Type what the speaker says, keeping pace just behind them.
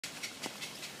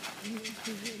Good.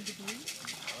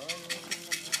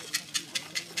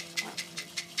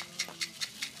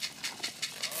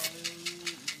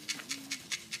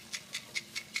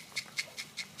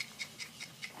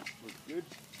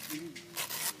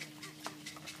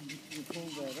 You pull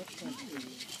that up.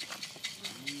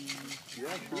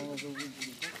 Yeah, sure.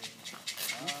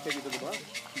 Take it to the bus.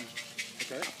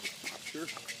 Okay, sure.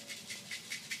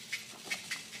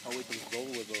 I'll wait till it's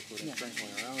over with though, so it ain't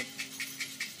crankling around.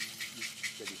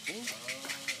 Steady full.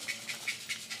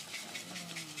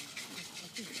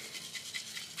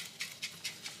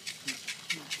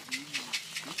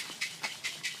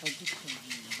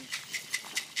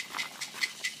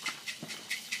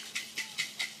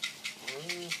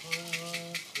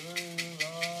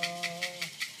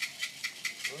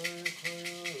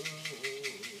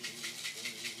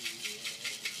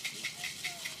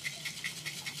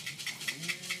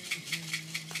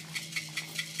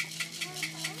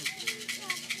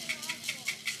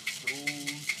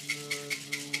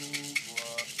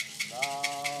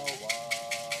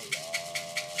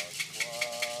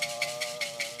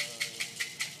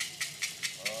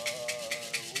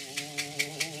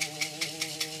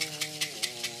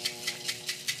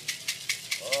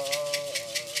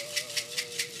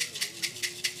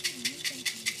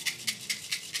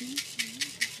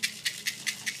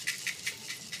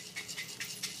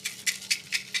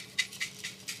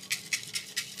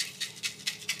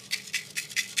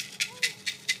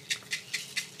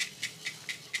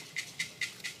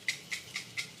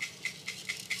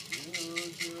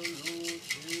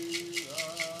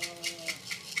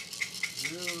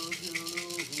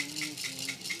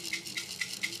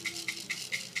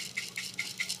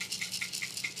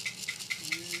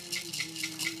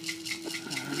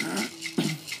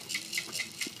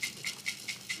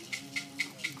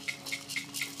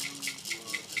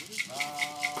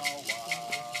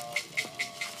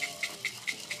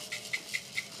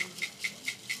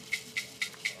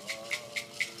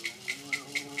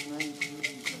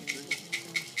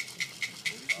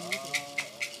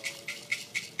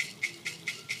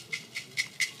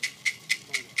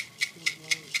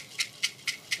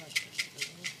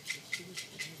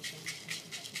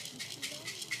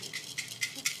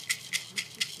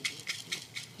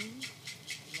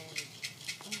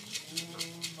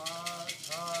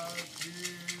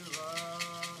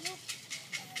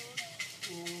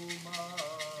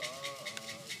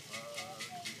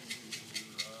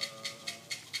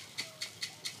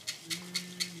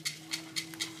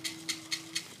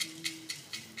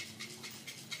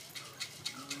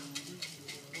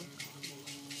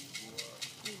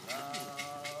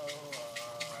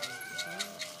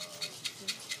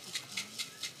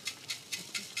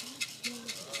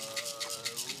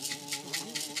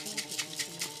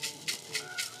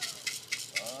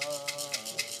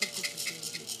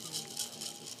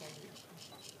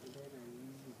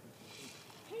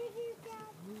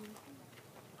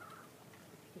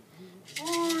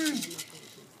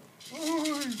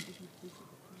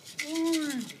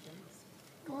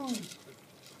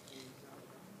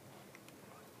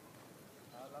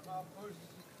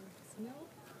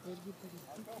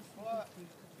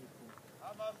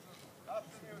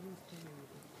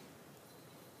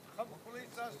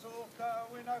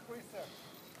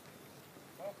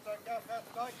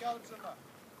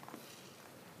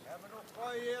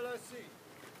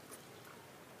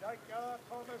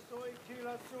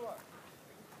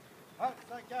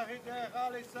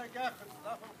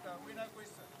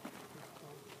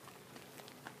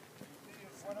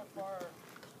 One of our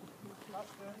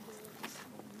customs,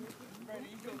 spread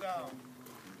eagle down.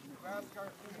 We ask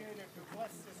our Creator to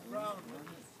bless this ground with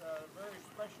this very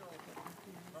special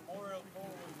memorial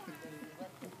pole.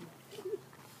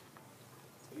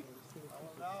 I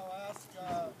will now ask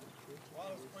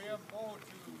Wallace Boyambo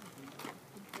to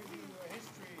give you a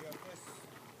history of this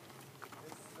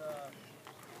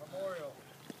memorial.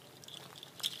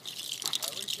 I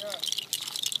wish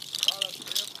Wallace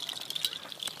Boyambo.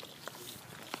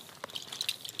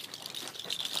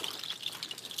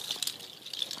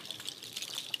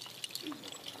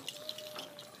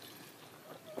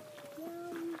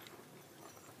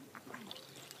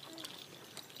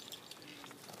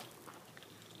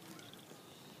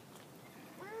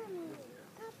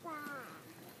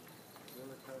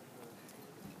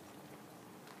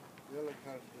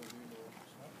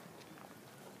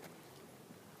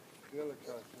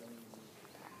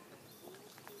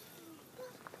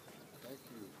 Thank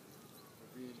you for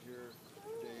being here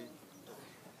today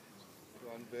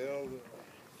to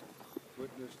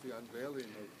witness the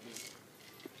unveiling of this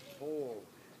pole.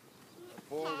 A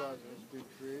pole that has been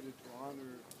created to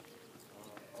honor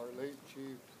our late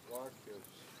Chief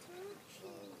Watkins.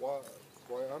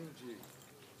 Amji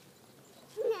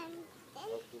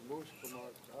of the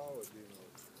Muskamak Taladino,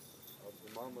 of the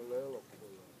Mamalela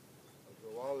Pula, of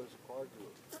the Wallace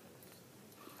Quadru.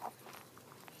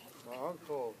 My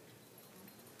uncle,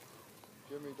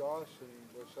 Jimmy Dawson,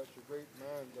 was such a great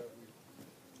man that we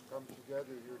come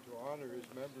together here to honor his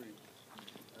memory.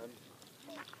 And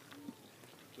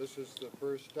this is the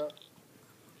first step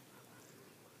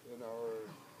in our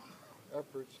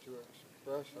efforts to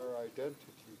express our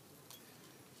identity,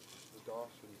 the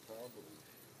Dawson family.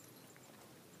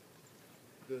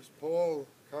 This pole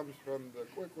comes from the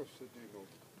Quiquosadino,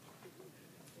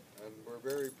 and we're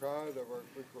very proud of our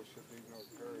Quiquosadino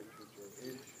heritage, our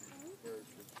ancient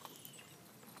heritage,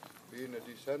 being a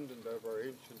descendant of our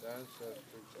ancient ancestors.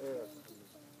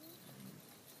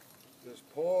 This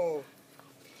pole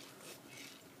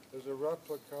is a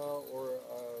replica or a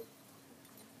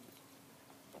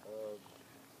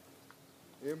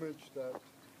image that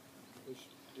is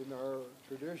in our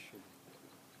tradition.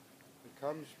 It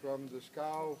comes from the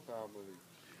Scow family,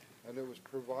 and it was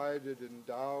provided in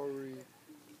dowry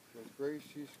with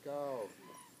Gracie Scow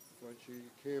when she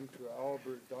came to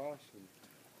Albert Dawson.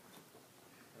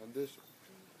 And this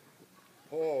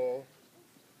pole,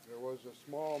 there was a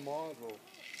small model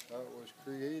that was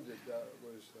created that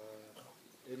was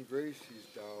in Gracie's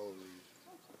dowries.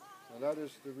 And that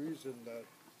is the reason that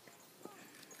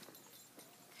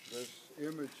this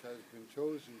image has been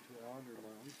chosen to honor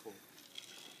my uncle.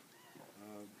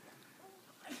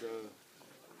 The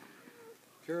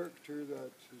character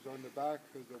that is on the back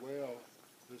of the whale,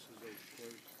 this is of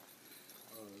course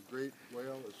a great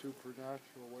whale, a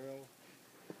supernatural whale.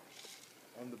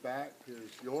 On the back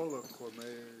is Yola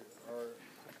Kwame, our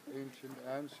ancient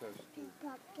ancestor,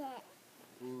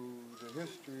 who the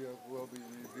history of will be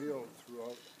revealed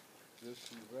throughout this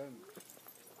event.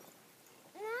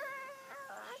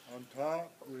 On top,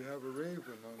 we have a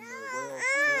raven on the whale's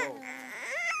tail.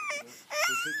 This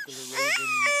particular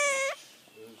raven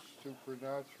is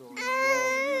supernatural as well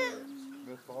in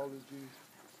mythology.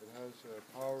 It has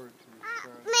a power to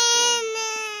transform.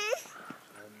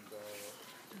 And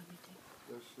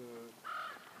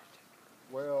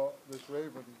this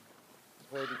raven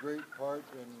played a great part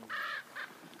in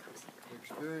the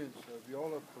experience of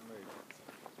Yola Kwame.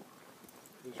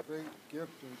 This great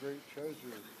gift and great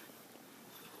treasure,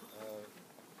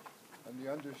 and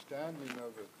the understanding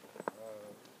of it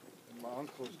in my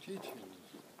uncle's teachings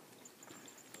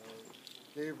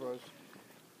gave us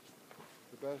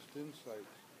the best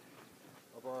insights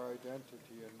of our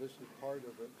identity, and this is part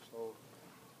of it. So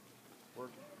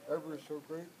we're ever so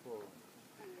grateful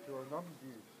to our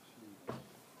Namgis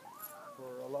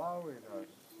for allowing us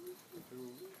to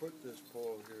put this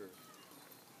pole here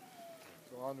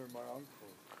to honor my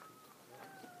uncle.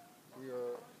 We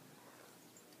are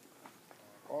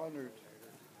honored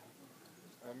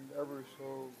and ever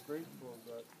so grateful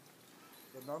that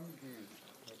the Namgis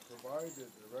have provided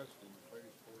the resting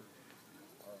place for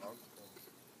our uncle,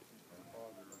 our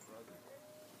father, our brother.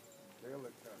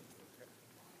 Delicat.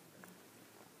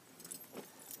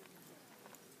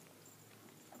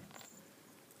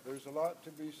 There's a lot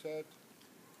to be said,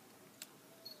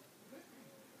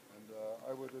 and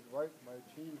I would invite my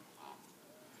chief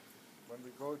when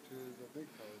we go to the big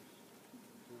house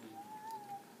to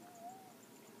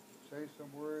say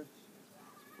some words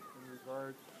in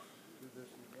regards to this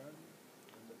event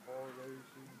and the pole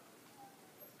raising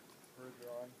further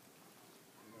on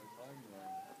in our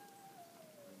timeline.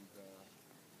 And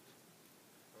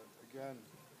but again,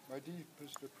 my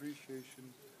deepest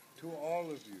appreciation to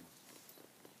all of you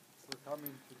for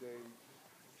coming today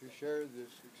to share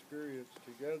this experience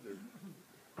together,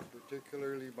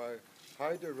 particularly my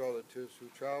Haida relatives who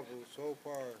traveled so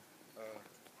far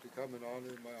to come and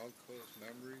honor my uncle's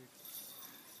memory.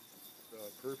 The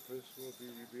purpose will be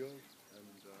revealed, and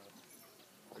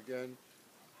again,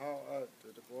 ha'at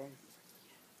edabon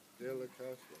de la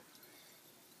casa.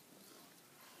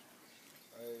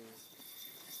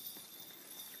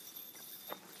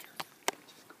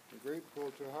 I'm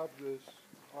grateful to have this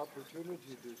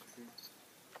opportunity to speak,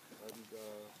 and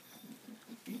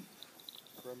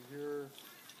from here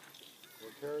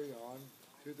we'll carry on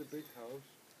to the big house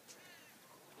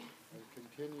and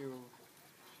continue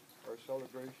our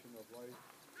celebration of life.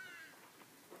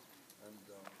 And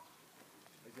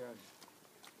again,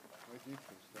 my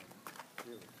deepest thanks,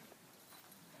 really.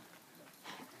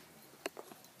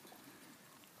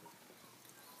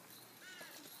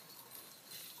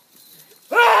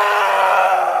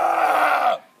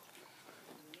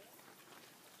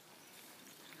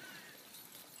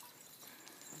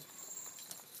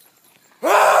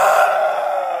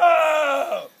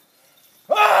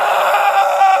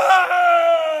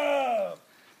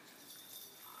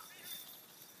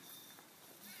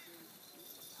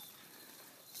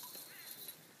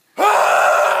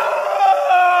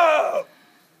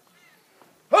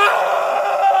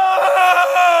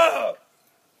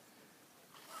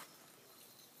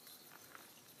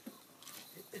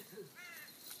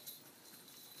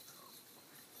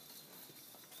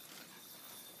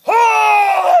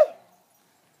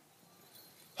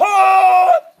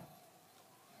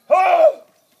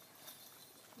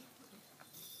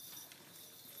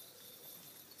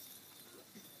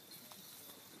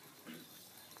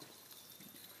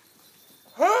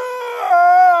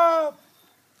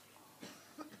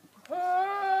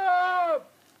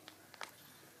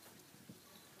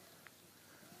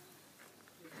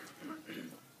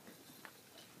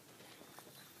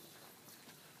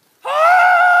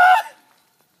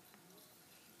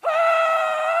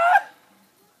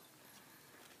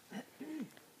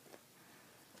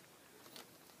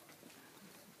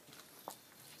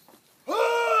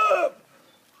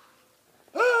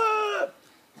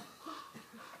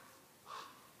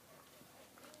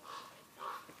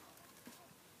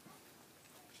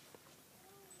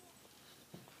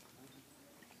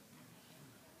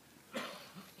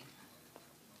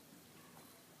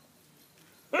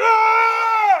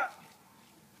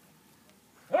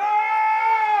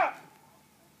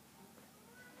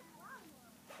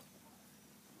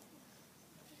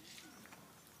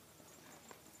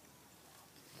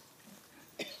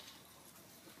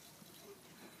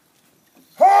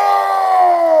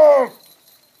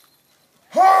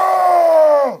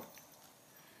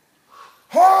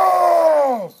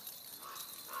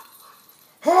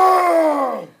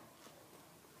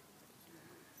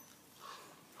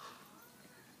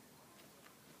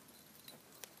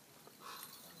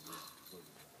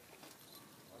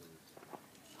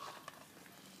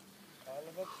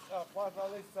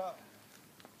 Quatalisa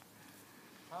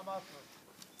Hamasur.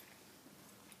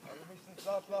 Mission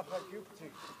Zatlafa Gypti.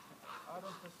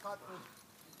 Adam Piscatus.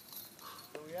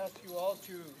 So we ask you all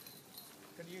to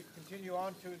continue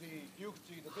on to the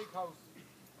Gypti, the big house.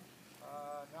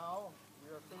 Now we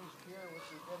are finished here with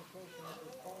the dedication of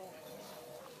the pole.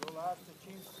 We'll ask the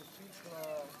chiefs to speak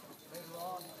later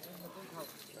on in the big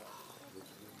house.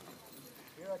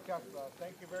 Here at Kasla.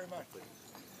 Thank you very much.